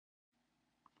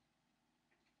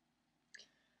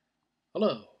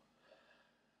Hello!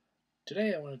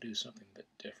 Today I want to do something a bit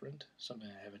different, something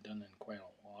I haven't done in quite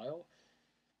a while,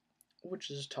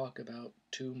 which is talk about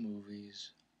two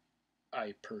movies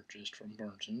I purchased from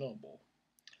Barnes Noble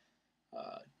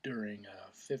during a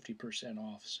 50%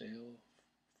 off sale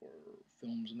for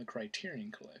films in the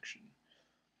Criterion collection.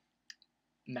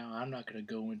 Now, I'm not going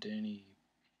to go into any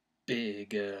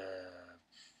big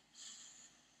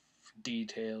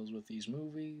details with these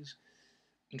movies.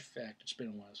 In fact, it's been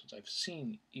a while since I've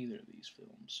seen either of these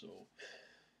films, so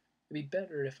it'd be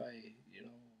better if I,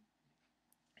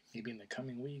 maybe in the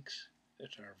coming weeks,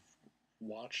 after I've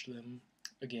watched them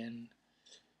again,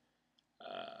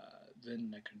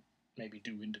 then I could maybe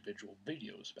do individual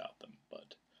videos about them.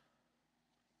 But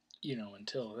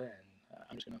until then,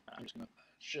 I'm just gonna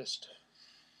just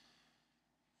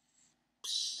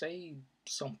say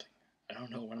something. I don't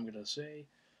know what I'm gonna say,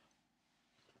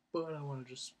 but I want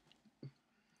to just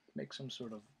make some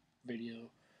sort of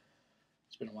video.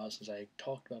 It's been a while since I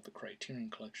talked about the Criterion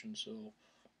collection, so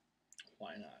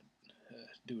why not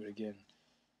do it again?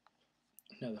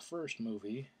 Now, the first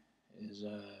movie is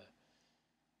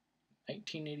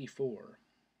 1984,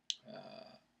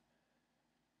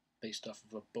 based off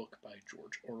of a book by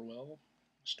George Orwell,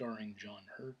 starring John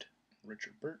Hurt and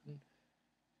Richard Burton,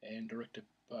 and directed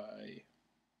by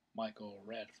Michael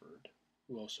Radford,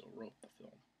 who also wrote the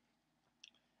film.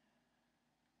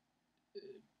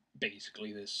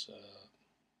 Basically, this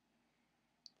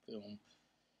film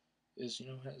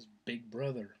has Big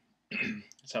Brother.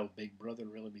 That's how Big Brother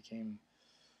really became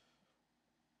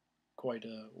quite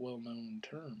a well-known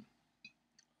term.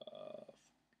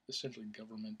 Essentially,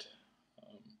 government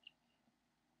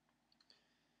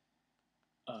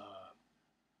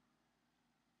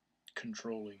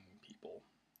controlling people.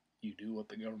 You do what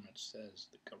the government says.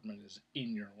 The government is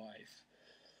in your life.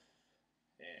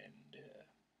 And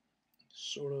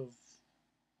sort of,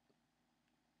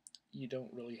 you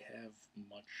don't really have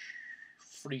much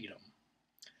freedom.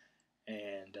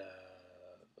 And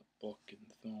the book and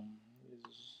the film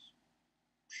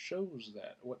shows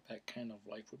that, what that kind of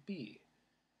life would be.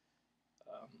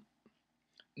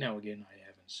 Now, again, I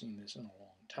haven't seen this in a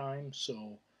long time,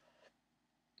 so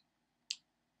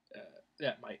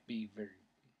that might be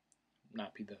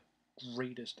not be the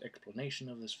greatest explanation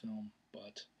of this film,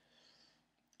 but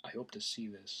I hope to see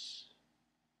this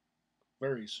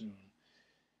very soon,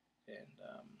 and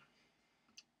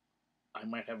I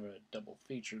might have a double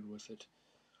featured with it,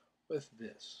 with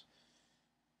this.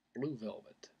 Blue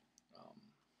Velvet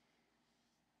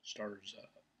stars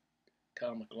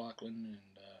Kyle MacLachlan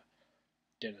and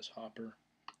Dennis Hopper,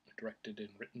 directed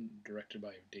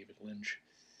by David Lynch.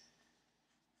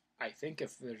 I think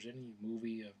if there's any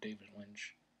movie of David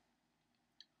Lynch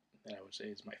that I would say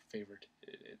is my favorite,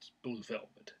 it's Blue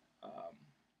Velvet.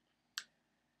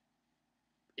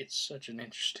 It's such an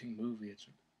interesting movie.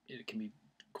 It can be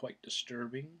quite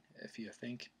disturbing if you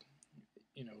think,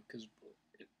 because,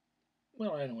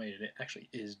 well, anyway, it actually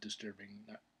is disturbing.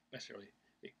 Not necessarily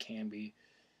it can be,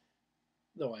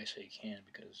 though I say can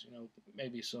because,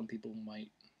 maybe some people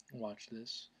might watch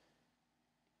this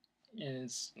and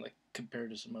it's like, compared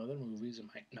to some other movies, it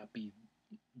might not be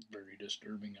very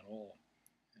disturbing at all.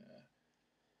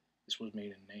 This was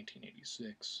made in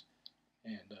 1986,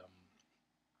 and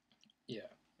yeah,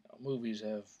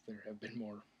 there have been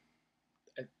more,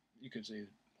 you could say,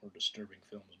 more disturbing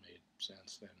films made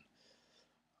since then.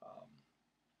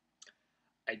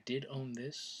 I did own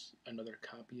another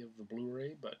copy of the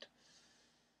Blu-ray, but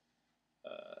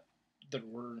there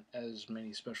weren't as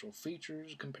many special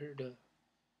features compared to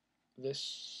this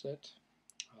set.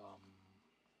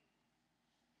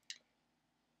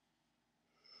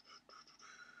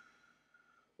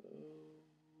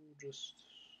 Just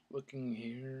looking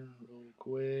here real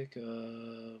quick.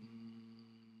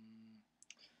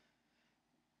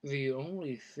 The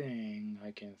only thing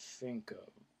I can think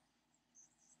of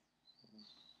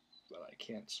that I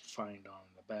can't find on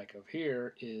the back of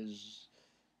here is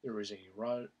there was a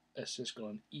Rod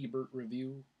Siskel and Ebert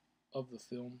review of the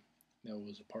film that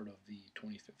was a part of the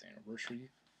 25th anniversary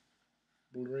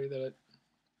Blu-ray that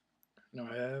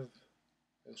I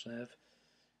also have,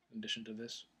 in addition to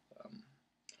this.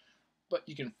 But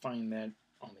you can find that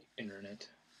on the internet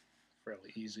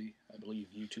fairly easy. I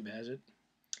believe YouTube has it.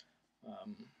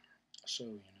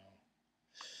 So,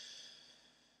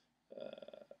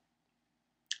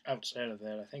 outside of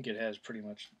that, I think it has pretty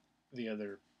much the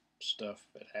other stuff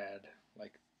it had,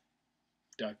 like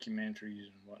documentaries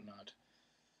and whatnot.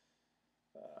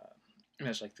 And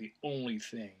that's like the only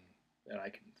thing that I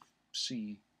can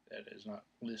see that is not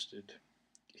listed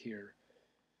here.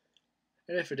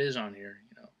 And if it is on here,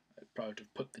 I'd probably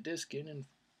have put the disc in and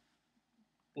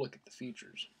look at the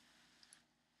features.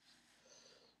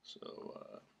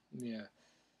 So yeah,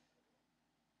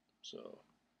 so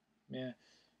yeah,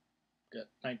 got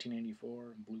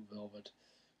 1984 and Blue Velvet.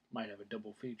 Might have a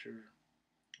double feature.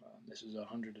 This is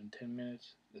 110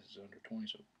 minutes. This is under 20,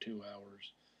 so 2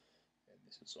 hours. And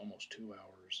this is almost 2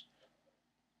 hours.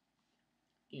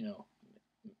 You know,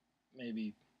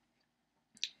 maybe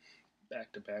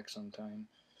back to back sometime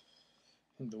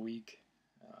in the week.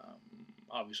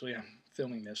 Obviously, I'm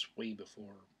filming this way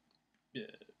before uh,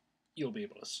 you'll be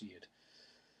able to see it.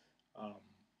 Um,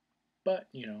 but,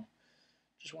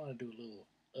 just want to do a little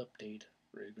update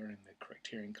regarding the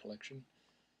Criterion collection.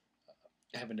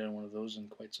 I haven't done one of those in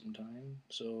quite some time,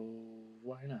 so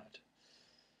why not?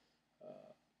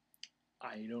 Uh,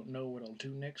 I don't know what I'll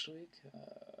do next week.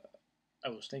 I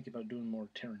was thinking about doing more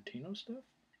Tarantino stuff,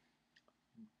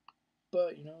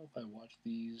 but if I watch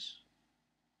these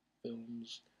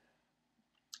films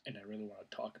and I really want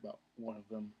to talk about one of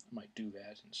them, I might do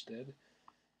that instead.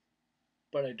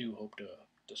 But I do hope to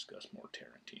discuss more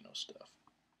Tarantino stuff.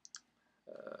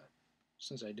 Uh,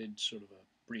 since I did sort of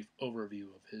a brief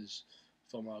overview of his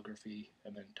filmography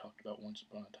and then talked about Once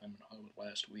Upon a Time in Hollywood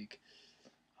last week,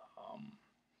 um,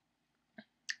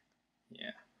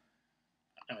 yeah,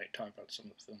 I might talk about some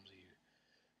of the films he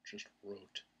just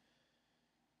wrote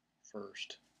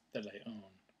first that I own,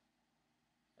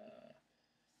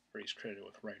 where he's credited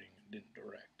with writing and didn't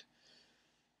direct,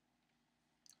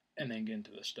 and then get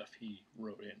into the stuff he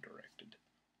wrote and directed.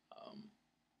 Um,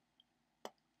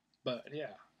 but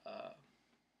yeah,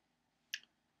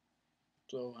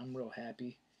 so I'm real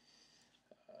happy.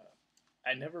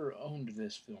 I never owned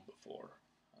this film before.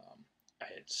 I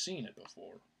had seen it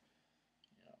before,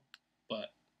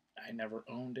 but I never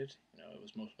owned it. It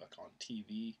was mostly like on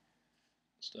TV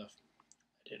stuff.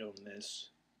 I did own this,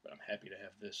 but I'm happy to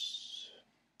have this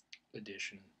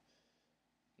edition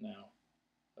now.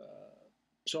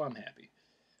 So I'm happy.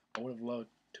 I would have loved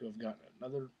to have gotten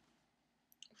another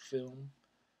film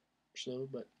or so,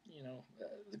 but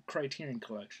the Criterion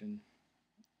Collection,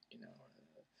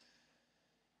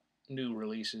 new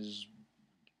releases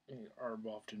are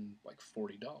often like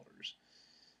 $40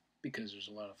 because there's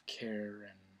a lot of care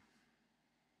and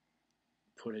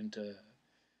put into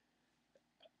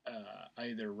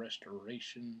either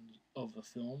restoration of the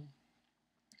film,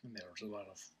 and there's a lot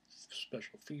of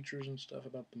special features and stuff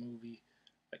about the movie,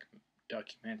 like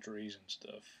documentaries and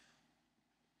stuff.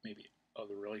 Maybe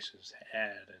other releases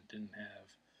had and didn't have.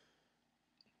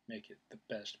 Make it the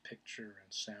best picture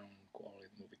and sound quality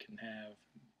the movie can have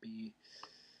and be.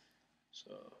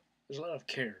 So there's a lot of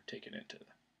care taken into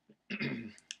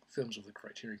films of the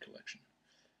Criterion Collection.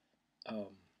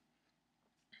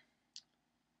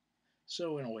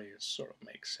 So in a way, it sort of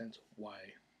makes sense why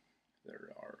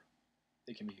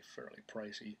they can be fairly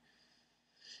pricey,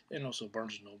 and also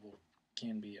Barnes Noble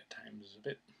can be at times a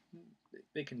bit.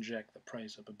 They can jack the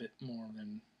price up a bit more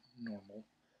than normal.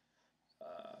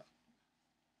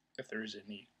 If there is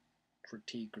any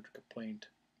critique or complaint,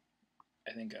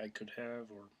 I think I could have,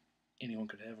 or anyone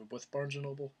could have with Barnes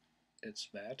Noble, it's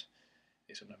that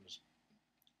they sometimes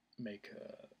make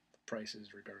the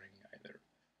prices regarding either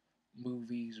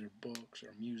movies or books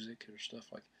or music or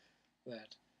stuff like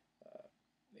that.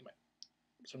 They might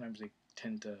sometimes they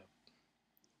tend to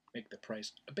make the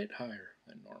price a bit higher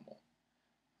than normal.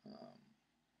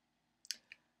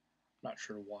 Not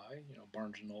sure why.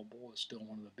 Barnes Noble is still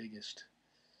one of the biggest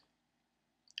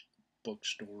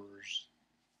bookstores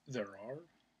there are.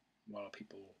 A lot of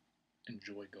people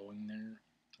enjoy going there,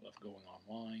 love going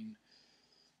online.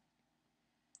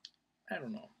 I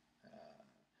don't know.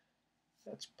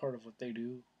 That's part of what they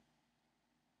do.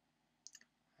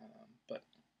 But,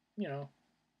 you know,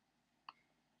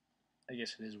 I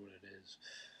guess it is what it is.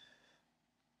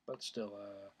 But still,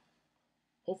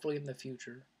 hopefully in the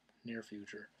future, near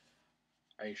future,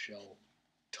 I shall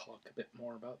talk a bit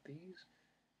more about these.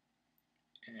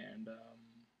 And,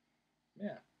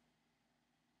 yeah.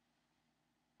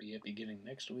 Be it beginning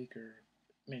next week or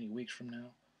many weeks from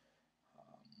now.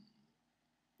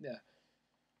 Yeah.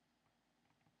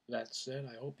 That said,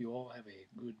 I hope you all have a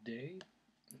good day.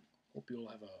 Hope you all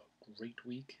have a great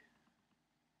week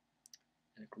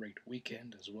and a great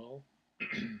weekend as well.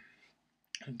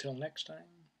 Until next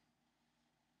time,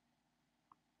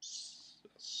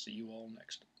 see you all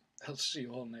next. I'll see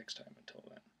you all next time. Until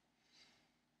then,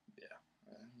 yeah,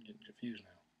 I'm getting confused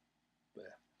now.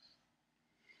 Yeah.